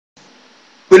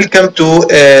Welcome to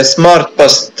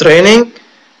SmartBus training.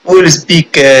 We will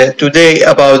speak today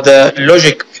about the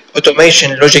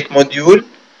automation logic module.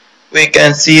 We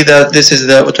can see that this is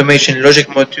the automation logic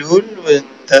module with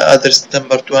the address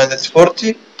number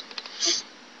 240.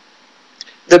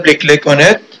 Double click on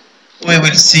it. We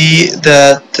will see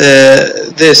that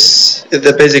this is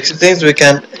the basic settings. We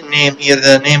can name here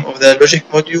the name of the logic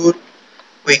module.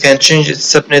 We can change its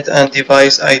subnet and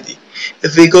device ID.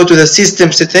 If we go to the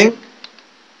system setting,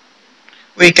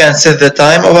 we can set the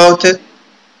time about it,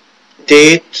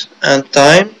 date and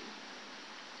time.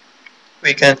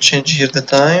 We can change here the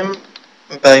time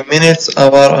by minutes,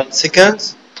 hour and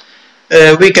seconds.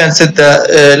 We can set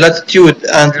the latitude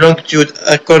and longitude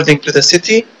according to the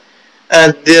city,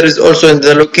 and there is also in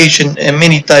the location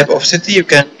many type of city. You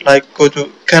can like go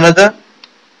to Canada,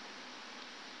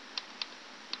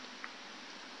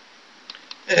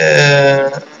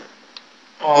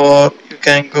 or you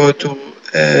can go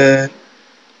to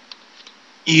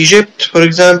Egypt, for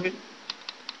example.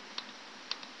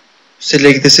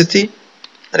 Select the city,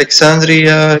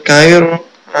 Alexandria, Cairo,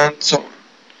 and so on.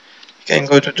 You can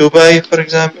go to Dubai, for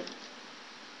example,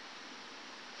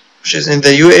 which is in the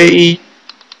UAE,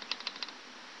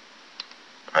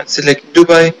 and select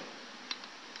Dubai,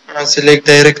 and select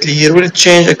directly here. Will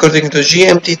change according to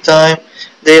GMT time,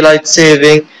 daylight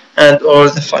saving, and all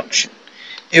the function.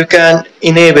 You can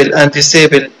enable and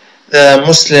disable the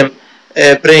Muslim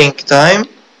praying time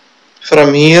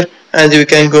from here, and you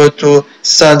can go to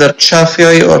standard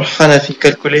Shafi'i or Hanafi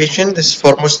calculation. This is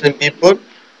for Muslim people,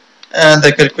 and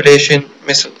the calculation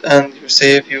method, and you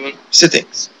save your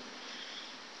settings.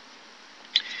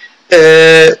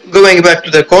 Going back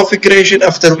to the configuration,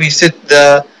 after we set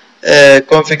the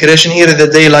configuration, here is the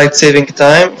daylight saving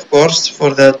time, of course,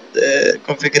 for the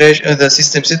configuration, the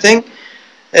system setting.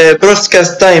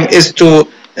 Broadcast time is to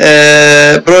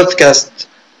broadcast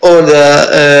all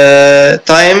the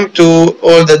time to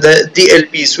all the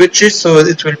DLP switches, so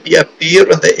it will be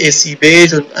appear on the AC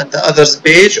page and the others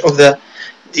page of the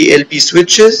DLP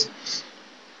switches.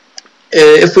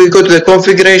 If we go to the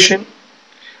configuration,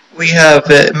 we have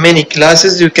many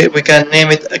classes. We can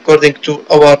name it according to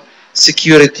our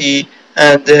security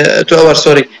and to our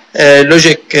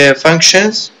logic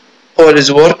functions. All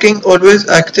is working, always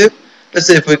active. Let's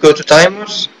say if we go to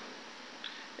timers,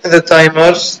 in the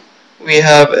timers we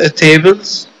have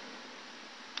tables.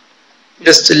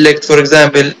 Just select, for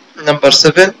example, number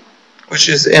 7, which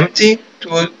is empty,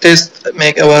 to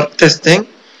make our testing.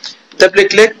 Double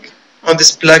click on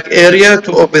this black area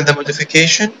to open the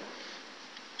modification.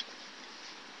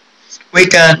 We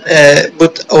can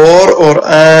put or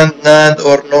and,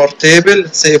 or nor table.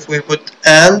 Let's say if we put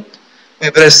and,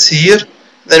 we press here,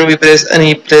 then we press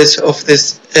any place of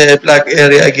this black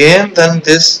area again, then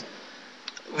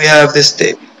we have this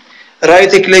table.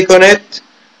 Right click on it,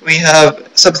 we have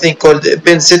something called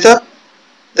bin setup.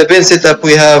 The bin setup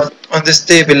we have on this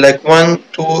table like 1,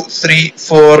 2, 3,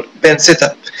 4 bin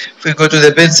setup. If we go to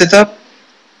the bin setup,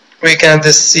 we can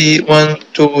just see 1,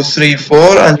 2, 3,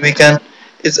 4, and we can,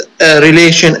 it's a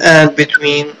relation and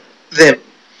between them.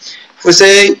 If we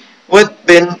say what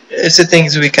bin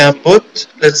settings we can put,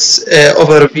 let's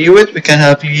overview it. We can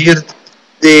have year,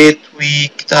 date,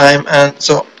 week, time, and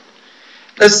so on.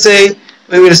 Let's say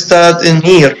we will start in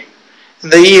year. In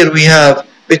the year we have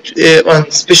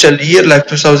one special year like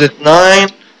 2009,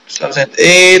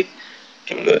 2008,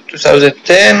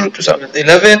 2010,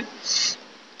 2011.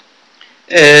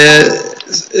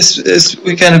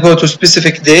 We can go to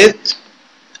specific date,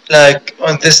 like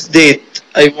on this date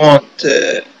I want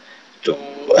to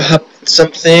have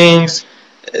some things,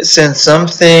 send some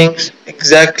things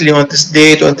exactly on this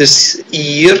date, on this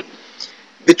year.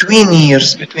 Between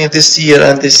years, between this year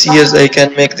and this years, I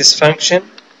can make this function.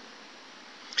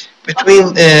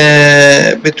 Between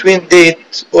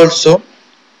date also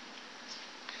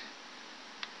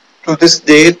to this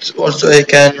date also I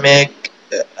can make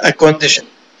a condition.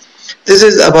 This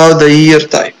is about the year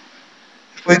type.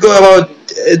 If we go about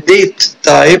date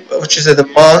type, which is the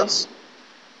month,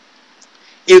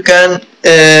 you can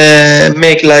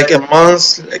make like a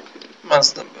month, like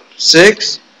month number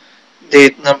 6,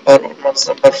 date number or month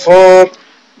number 4,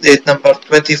 date number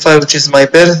 25, which is my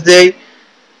birthday,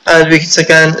 and we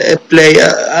can play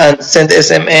and send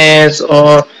SMS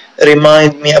or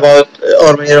remind me about,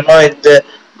 or remind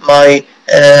my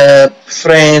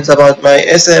friends about my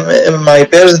SMS, my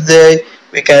birthday.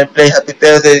 We can play happy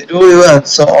birthday to you and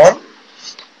so on.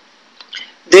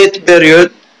 Date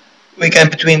period, we can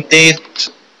between date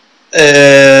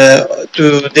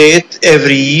to date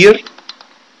every year.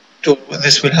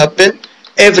 This will happen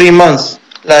every month,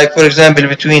 like for example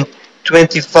between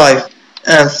 25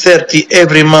 and 30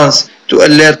 every month to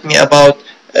alert me about,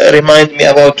 remind me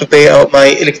about to pay out my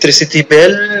electricity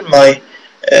bill, my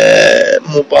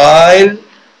mobile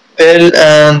bill,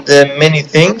 and many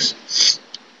things.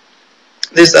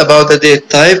 This is about the date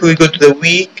type. We go to the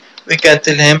week. We can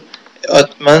tell him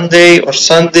at Monday or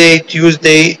Sunday,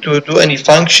 Tuesday to do any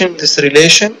function, this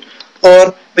relation,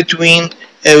 or between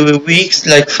weeks,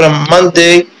 like from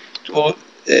Monday to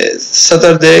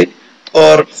Saturday,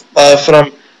 or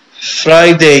from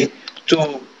Friday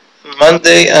to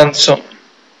Monday, and so on.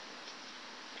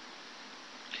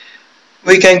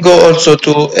 We can go also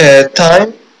to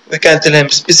time. We can tell him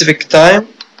specific time,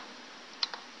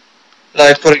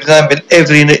 like for example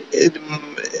every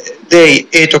day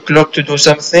 8 o'clock to do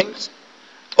some things,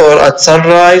 or at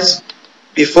sunrise,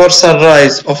 before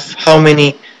sunrise of how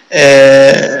many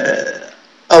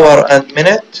hour and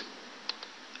minute,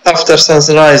 after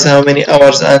sunrise how many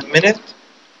hours and minute.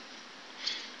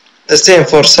 The same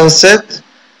for sunset,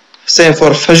 same for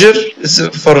fajr,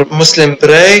 for Muslim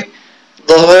pray,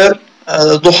 ظهر,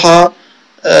 duha,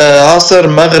 asr,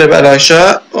 maghrib,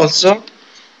 al-isha also.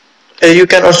 You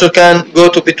can also go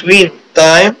to between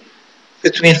time,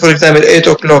 between for example 8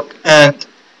 o'clock and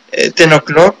 10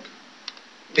 o'clock,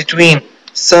 between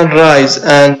sunrise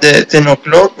and 10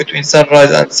 o'clock, between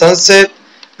sunrise and sunset,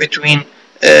 between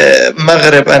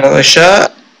maghrib and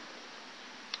isha,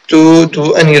 to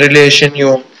do any relation you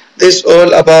want. This is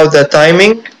all about the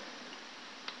timing.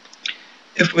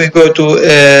 If we go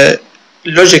to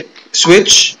logic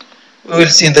switch, we will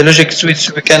see in the logic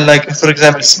switch we can, like for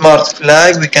example smart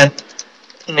flag, we can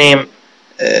name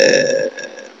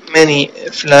many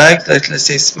flags, like let's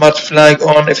say smart flag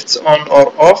on if it's on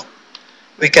or off.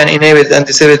 We can enable it and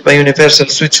disable it by universal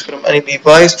switch from any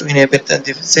device to enable it and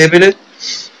disable it.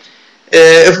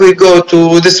 If we go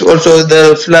to this, also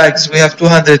the flags, we have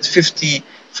 250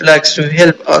 flags to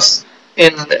help us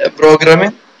in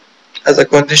programming as a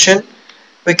condition.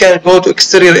 We can go to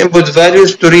exterior input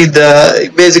values to read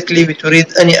basically to read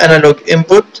any analog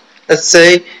input. Let's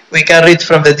say we can read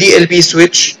from the DLB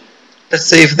switch. Let's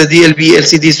say if the DLB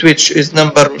LCD switch is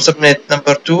subnet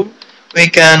number 2, we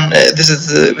can, this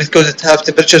is because it has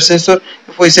temperature sensor,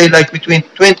 if we say like between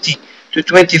 20 to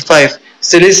 25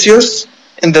 Celsius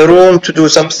in the room to do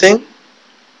something,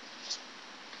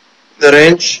 the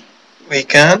range we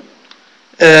can.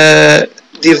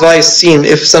 Device scene,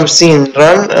 if some scene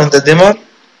run on the dimmer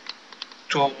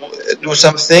to do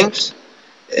some things.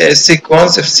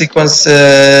 Sequence, if sequence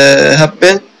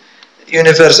happen.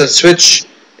 Universal switch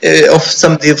of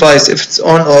some device, if it's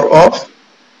on or off.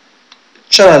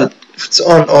 Channel, if it's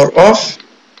on or off.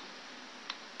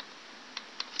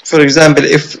 For example,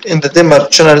 if in the dimmer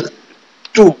channel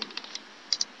 2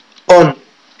 on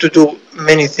to do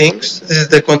many things, this is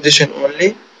the condition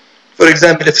only. For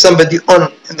example, if somebody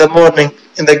on in the morning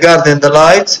in the garden the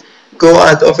lights, go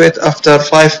and off it after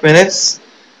 5 minutes.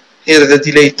 Here the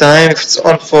delay time, if it's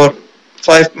on for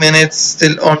 5 minutes,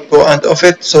 still on, go and off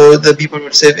it, so the people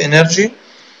will save energy.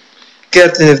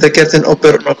 Curtain, if the curtain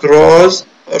open or close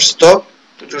or stop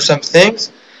to do some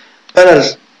things. Panel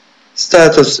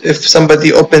status, if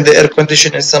somebody open the air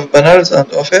conditioner in some panels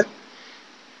and off it.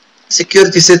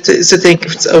 Security setting,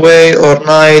 if it's away or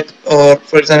night, or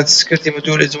for example the security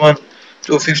module is 1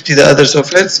 to 50, the others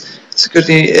of it.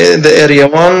 Security in the area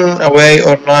 1, away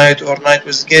or night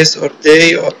with guest, or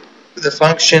day, or the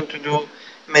function to do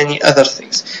many other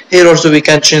things. Here also we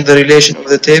can change the relation of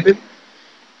the table.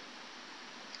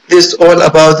 This is all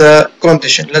about the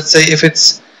condition. Let's say if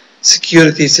it's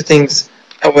security settings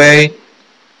away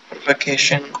or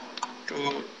vacation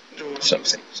to do some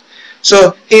things.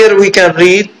 So here we can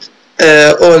read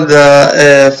all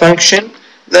the function,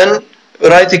 then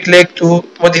right click to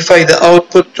modify the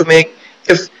output to make,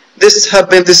 if this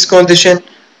happen, this condition,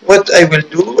 what I will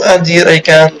do, and here I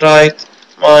can write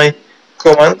my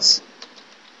commands,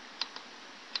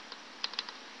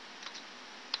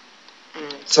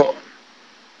 so on.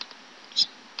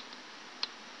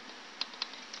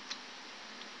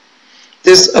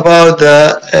 This is about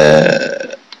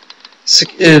the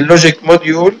logic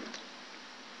module.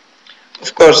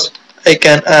 Of course, I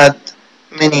can add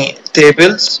many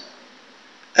tables.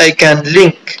 I can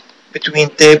link between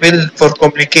table for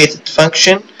complicated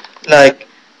function, like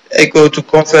I go to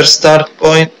confirm start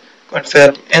point,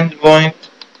 confirm end point.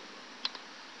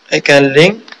 I can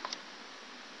link.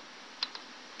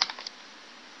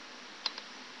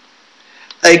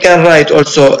 I can write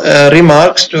also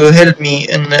remarks to help me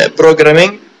in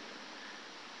programming.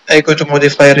 I go to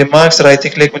modify remarks, right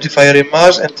click modify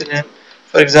remarks, and then,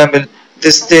 for example,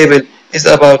 this table is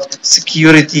about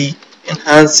security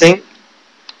enhancing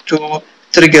to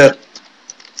trigger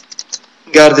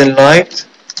garden light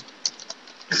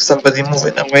if somebody move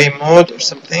in away mode or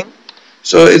something.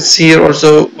 So it's here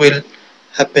also will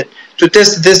happen. To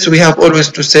test this, we have always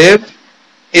to save.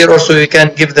 Here also you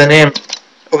can give the name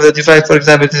of the device. For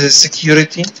example, this is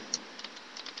security,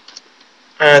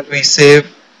 and we save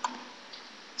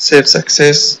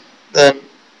success. Then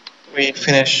we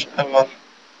finish our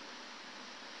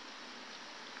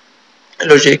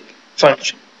logic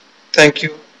function. Thank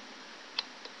you.